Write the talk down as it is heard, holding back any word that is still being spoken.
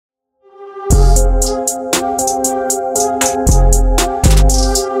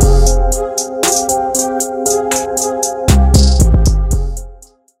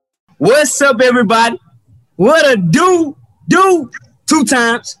What's up, everybody? What a do 2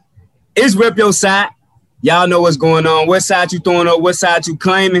 times. It's Rep Your Side. Y'all know what's going on. What side you throwing up? What side you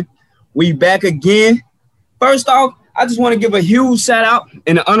claiming? We back again. First off, I just want to give a huge shout out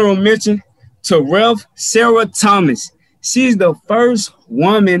and an honorable mention to Ref Sarah Thomas. She's the first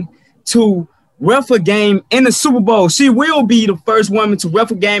woman to ref a game in the Super Bowl. She will be the first woman to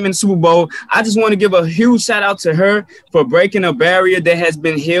ref a game in the Super Bowl. I just want to give a huge shout out to her for breaking a barrier that has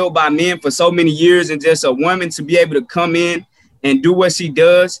been held by men for so many years, and just a woman to be able to come in and do what she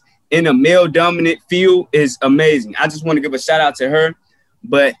does in a male-dominant field is amazing. I just want to give a shout out to her.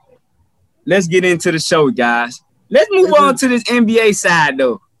 But let's get into the show, guys. Let's move on to this NBA side,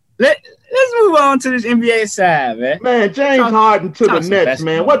 though. Let's move on to this NBA side, man. Man, James Harden to the Nets,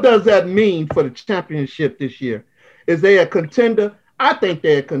 man. What does that mean for the championship this year? Is they a contender? I think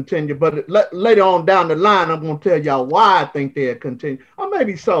they're a contender, but later on down the line, I'm going to tell y'all why I think they're a contender. Or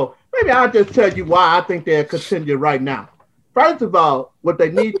maybe so. Maybe I'll just tell you why I think they're a contender right now. First of all, what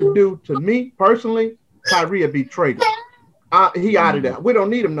they need to do, to me personally, Kyrie will be traded. He out of there. We don't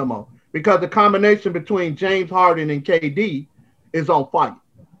need him no more because the combination between James Harden and KD is on fire.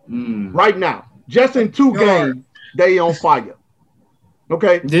 Right now, just in 2 games, they on fire.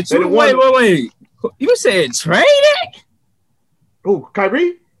 Okay. Did you wait? You said traded? Who?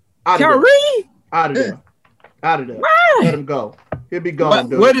 Kyrie? Kyrie? Out of there. Why? Let him go. He'll be gone.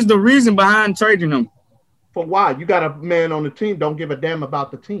 What is the reason behind trading him? For why? You got a man on the team. Don't give a damn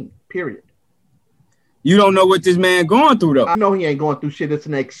about the team. Period. You don't know what this man going through, though. I know he ain't going through shit. It's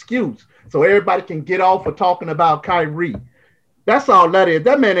an excuse. So everybody can get off for talking about Kyrie. That's all that is.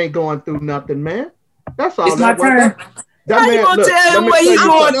 That man ain't going through nothing, man. That's all. It's my turn. How you gonna tell him what he's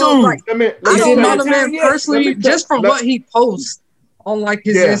going through? I don't know the man personally, just from what he posts on like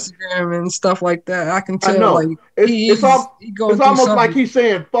his Instagram and stuff like that. I can tell like it's almost like he's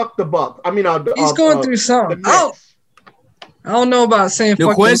saying fuck the Bucks. I mean, he's going through something. I don't know about saying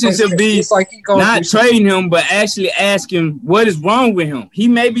the question should be like not trading him, but actually asking what is wrong with him. He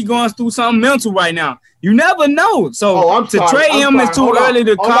may be going through something mental right now. You never know. So trade him is too early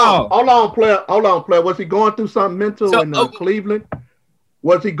to call. Hold on, player. Was he going through something mental in Cleveland?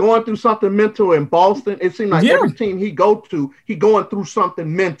 Was he going through something mental in Boston? It seemed like every team he go to, he going through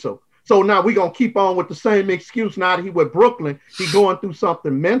something mental. So now we're going to keep on with the same excuse. Now that he with Brooklyn, he going through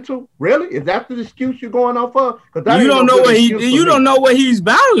something mental. Really? Is that the excuse you're going off of? You don't know what don't know what he's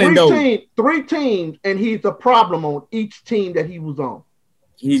battling though. 3 teams, and he's a problem on each team that he was on.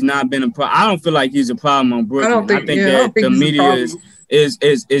 He's not been a problem. I don't feel like he's a problem on Brooklyn. I think that the media is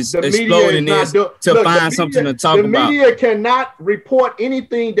exploding this to find something to talk about. The media cannot report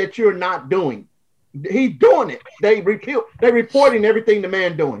anything that you're not doing. He's doing it. They reporting everything the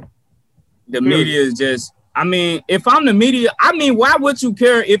man doing. The media is just, I mean, if I'm the media, I mean, why would you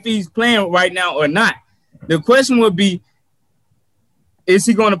care if he's playing right now or not? The question would be, is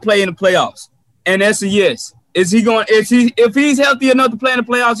he going to play in the playoffs? And that's a yes. If he's healthy enough to play in the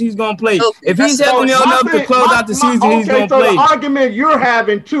playoffs, he's going to play. If he's healthy enough to close out the season, he's going to play. The argument you're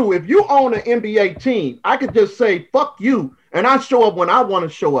having too, if you own an NBA team, I could just say, fuck you. And I show up when I want to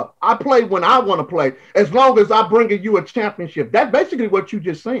show up. I play when I want to play, as long as I'm bringing you a championship. That's basically what you're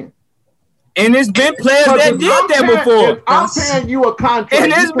just saying. And it's been players that did that before. I'm paying you a contract.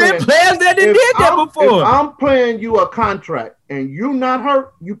 And it's been players that did that before. If I'm playing you a contract and you not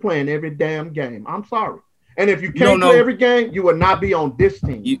hurt, you playing every damn game. I'm sorry. And if you can't play every game, you will not be on this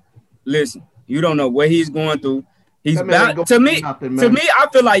team. Listen, you don't know what he's going through. He's about to me. I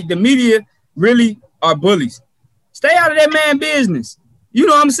feel like the media really are bullies. Stay out of that man's business. You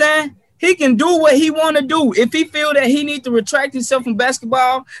know what I'm saying? He can do what he want to do. If he feel that he need to retract himself from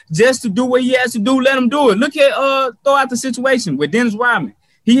basketball just to do what he has to do, let him do it. Look at throw out the situation with Dennis Rodman.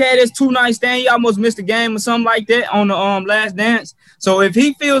 He had his 2-night stand. He almost missed a game or something like that on the Last Dance. So if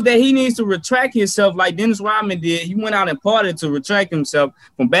he feels that he needs to retract himself like Dennis Rodman did, he went out and partied to retract himself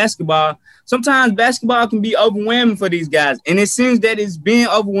from basketball. Sometimes basketball can be overwhelming for these guys, and it seems that it's being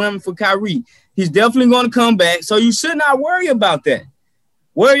overwhelming for Kyrie. He's definitely going to come back, so you should not worry about that.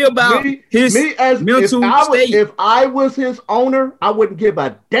 Worry about his mental state. If I was his owner, I wouldn't give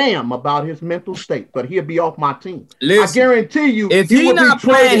a damn about his mental state, but he'll be off my team. Listen, I guarantee you, if he's not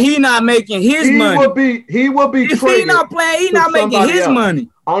playing, he's not making his money. He will be if he's not playing, he's not making his money.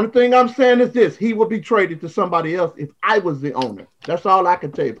 Only thing I'm saying is this: he will be traded to somebody else if I was the owner. That's all I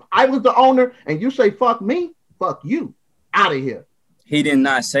can tell you. If I was the owner and you say fuck me, fuck you, out of here. He did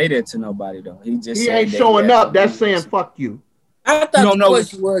not say that to nobody though. He ain't showing up. That's saying fuck you. I thought the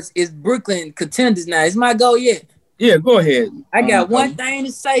question was, is Brooklyn contenders now? Is my goal yet? Yeah, go ahead. I got one thing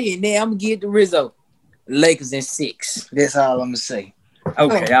to say, and then I'm going to get to Rizzo. Lakers in 6. That's all I'm going to say.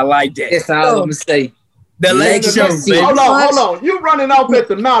 Okay, I like that. That's all I'm gonna say. The Lakers show, baby. Hold on. You running off at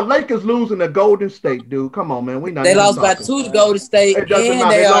the mouth. Lakers losing to Golden State, dude. Come on, man. They lost by 2 to Golden State. It doesn't matter.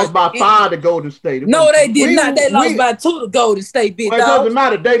 They lost by 5 to Golden State. No, they did not. They lost by 2 to Golden State, big dog. It doesn't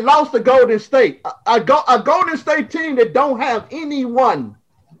matter. They lost to Golden State. A Golden State team that don't have anyone.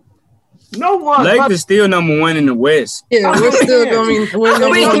 No one. Lakers still number 1 in the West. Yeah, we're still going to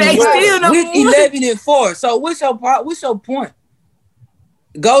win. They still number 11-4. So what's your point?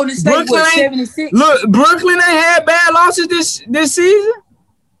 Golden State was 76. Look, Brooklyn ain't had bad losses this season.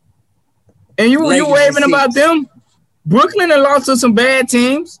 And you waving about them. Brooklyn have lost to some bad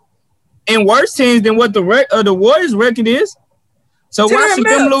teams and worse teams than what the Warriors record is. So why should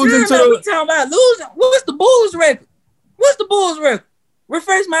them losing to we talking about losing? What's the Bulls record?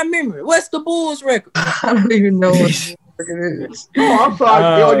 Refresh my memory. What's the Bulls record? I don't even know what it is. Oh, I'm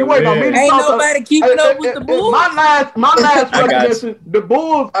sorry. You wait on me. Ain't nobody keeping up with the Bulls. My last recognition, the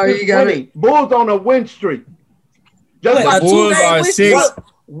Bulls is winning. Bulls on a win streak. Just the Bulls are 6.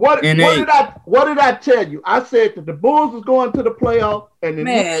 What did I tell you? I said that the Bulls is going to the playoff, and the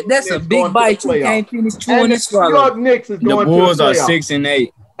man, that's a big bite. You can't finish chewing this. New York Knicks is going to the playoff. The Bulls are 6 and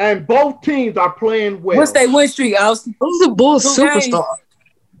 8, and both teams are playing well. What's their win streak, Austin? Who's the Bulls superstar?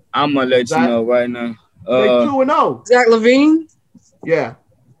 I'm gonna let you know right now. They 2-0. Zach LaVine. Yeah.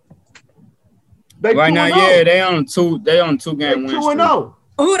 Right now, yeah, they on 2-game win streak. 2-0.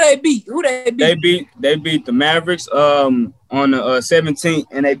 Who they beat? They beat the Mavericks on the 17th,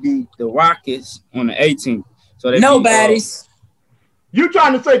 and they beat the Rockets on the 18th. So they nobody's. You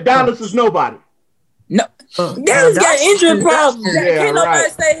trying to say Dallas is nobody? No, Dallas got injury problems. Can't nobody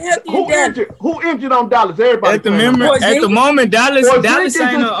stay healthy. Who injured on Dallas? Everybody. At the moment, Dallas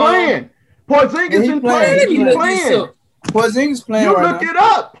ain't playing. Porzingis is playing. Porzingis playing. You look it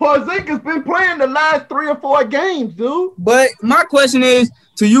up. Porzingis been playing the last 3 or 4 games, dude. But my question is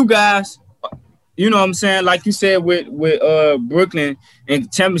to you guys. You know what I'm saying? Like you said with Brooklyn and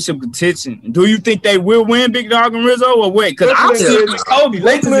championship contention. Do you think they will win, Big Dog and Rizzo, or what? Because I'm still with Kobe.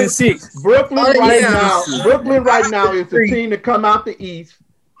 Lakers in 6. Brooklyn right now is the team to come out the East.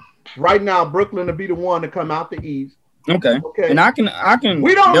 Right now, Brooklyn will be the one to come out the East. Okay. And I can.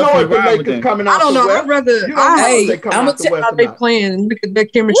 We don't know if the Lakers coming out. I don't know. I'd rather. I'm gonna tell how they playing. Look at their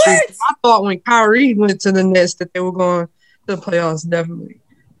chemistry. I thought when Kyrie went to the Nets that they were going to the playoffs, definitely.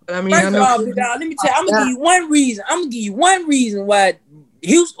 But I mean, first of all, let me tell you. I'm gonna give you one reason why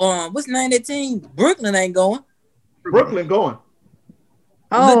Houston. What's the name of that team? Brooklyn ain't going. Brooklyn going.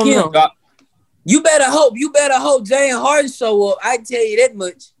 Look here. You better hope James Harden show up. I tell you that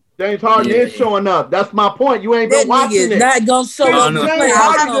much. James Harden is showing up. That's my point. You ain't been watching it. Not gonna show up.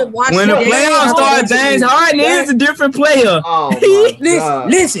 When the playoffs start, James Harden is a different player. Oh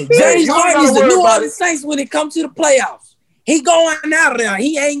listen. James Harden is the New Orleans Saints when it comes to the playoffs. He going out of there.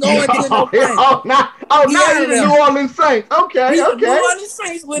 He ain't going to no playoffs. Now he's the New Orleans Saints. Okay. He's the New Orleans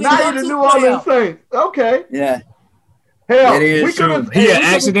Saints when it comes to the New Orleans Saints. Okay. Yeah. Hell, that is true. He an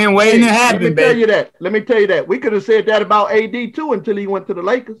accident waiting to happen, baby. Let me tell you that. We could have said that about AD too until he went to the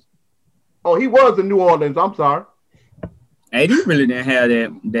Lakers. Oh, he was in New Orleans. I'm sorry. AD really didn't have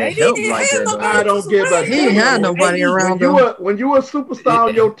that help like that. I don't give a damn. He ain't had nobody around him. When you a superstar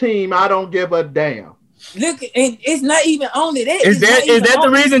on your team, I don't give a damn. Look, and it's not even only that. Is that the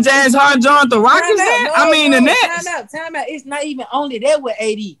reason James Harden joined the Rockets? The Nets. Time out. It's not even only that with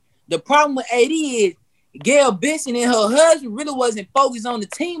AD. The problem with AD is Gail Benson and her husband really wasn't focused on the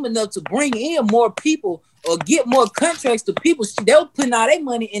team enough to bring in more people or get more contracts to people. They were putting all their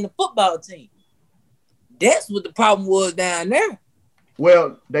money in the football team. That's what the problem was down there.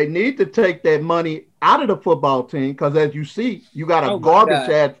 Well, they need to take that money out of the football team because, as you see, you got a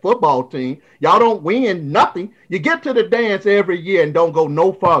garbage-ass football team. Y'all don't win nothing. You get to the dance every year and don't go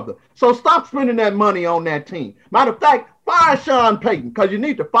no further. So stop spending that money on that team. Matter of fact, fire Sean Payton because you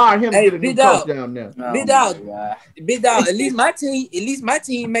need to fire him to get a new coach down there. Big dog. At least my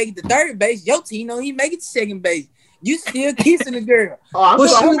team make it to third base. Your team don't even make it to second base. You still kissing the girl. Oh, I'm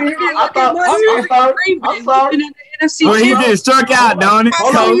sorry. I'm sorry. Well, he just struck out, don't it?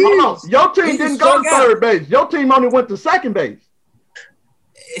 Hold on. Your team didn't go to third base. Your team only went to second base.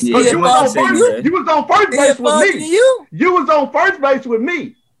 You was on first base with me. You was on first base with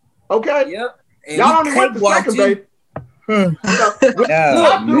me. Okay? Yep. Y'all only went to second base.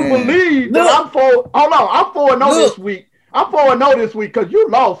 I do believe that I'm 4-0 this week. I'm 4-0 this week because you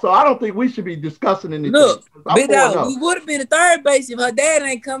lost, so I don't think we should be discussing anything. Look, Big Dog, we would have been a third base if her dad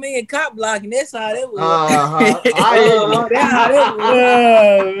ain't come in and cop blocking. That's how that was. That's how that was.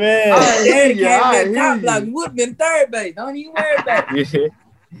 Oh, man. Daddy came in cop blocking. We would have been third base. Don't even worry about it.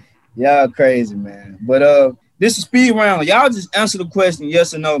 Y'all crazy, man. But This is speed round. Y'all just answer the question,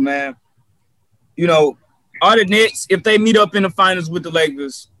 yes or no, man. You know, are the Nets, if they meet up in the finals with the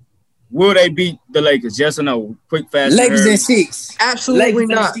Lakers, will they beat the Lakers? Yes or no? Quick, fast. Lakers in 6. Absolutely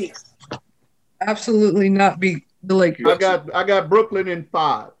not. Absolutely not beat the Lakers. I got Brooklyn in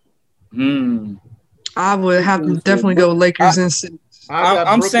 5. I would have to definitely go Lakers in 6.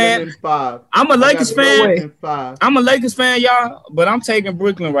 I'm saying in 5. I'm a Lakers fan. I'm a Lakers fan, y'all, but I'm taking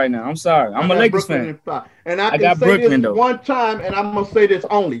Brooklyn right now. I'm sorry. I'm a Lakers fan. In 5. And I can say Brooklyn, this one time, and I'm gonna say this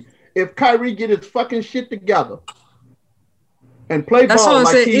only. If Kyrie get his fucking shit together and play ball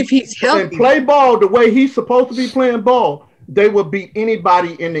like if he's healthy and play ball the way he's supposed to be playing ball, they will beat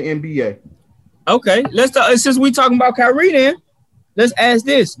anybody in the NBA. Okay, let's talk. Since we talking about Kyrie, then let's ask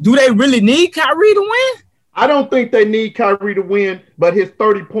this: do they really need Kyrie to win? I don't think they need Kyrie to win, but his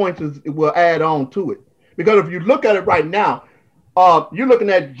 30 points will add on to it. Because if you look at it right now, you're looking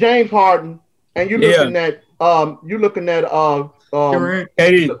at James Harden, and you're looking at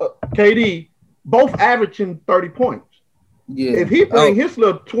KD, both averaging 30 points. Yeah. If he bring his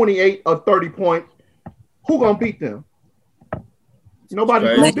little 28 or 30 points, who gonna beat them? Nobody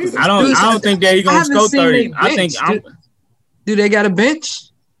gonna beat them. I don't think that he's gonna score 30. I think do they got a bench?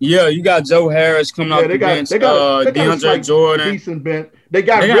 Yeah, you got Joe Harris coming off the bench. They got DeAndre Jordan. Decent bench. They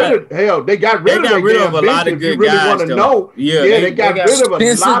got rid of a lot of good guys. They got rid of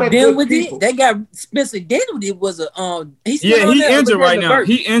a lot of good people. They got Spencer Dinwiddie was a he injured right now.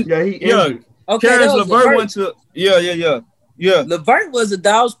 He injured. Okay, Karis LeVert went to yeah. LeVert was a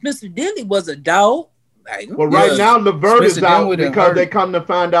dog. Spencer Dinwiddie was a dog. Well, right now LeVert is out because they come to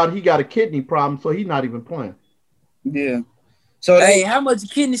find out he got a kidney problem, so he's not even playing. Yeah. So how much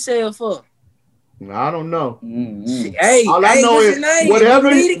kidney sell for? I don't know. Hey, all I know is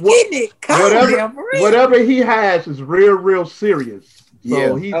whatever he has is real serious.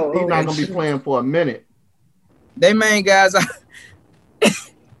 So he's not gonna be playing for a minute. They main guys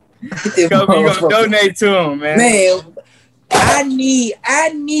you gonna donate to him, man. Man, I need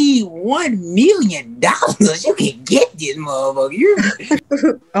 $1 million. You can get this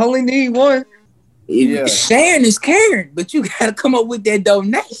motherfucker. I only need one. Sharing is caring, but you gotta come up with that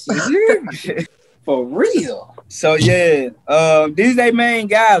donation. For real. So these they main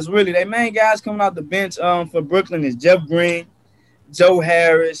guys, really. They main guys coming out the bench for Brooklyn is Jeff Green, Joe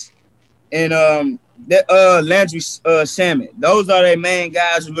Harris, and Landry Shamet. Those are their main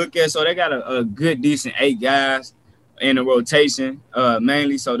guys you look at. So they got a good, decent 8 guys in the rotation,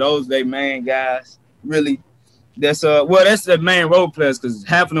 mainly. So those they main guys, really. That's the main role players because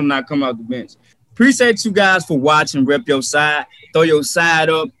half of them not come out the bench. Appreciate you guys for watching. Rep your side. Throw your side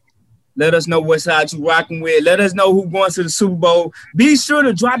up. Let us know what side you rocking with. Let us know who going to the Super Bowl. Be sure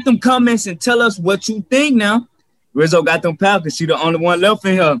to drop them comments and tell us what you think now. Rizzo got them Falcons. She the only one left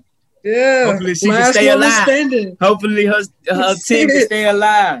in here. Yeah. Hopefully she can stay alive. Hopefully her team can stay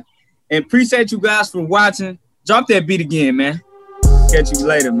alive. And appreciate you guys for watching. Drop that beat again, man. Catch you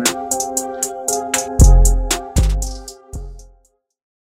later, man.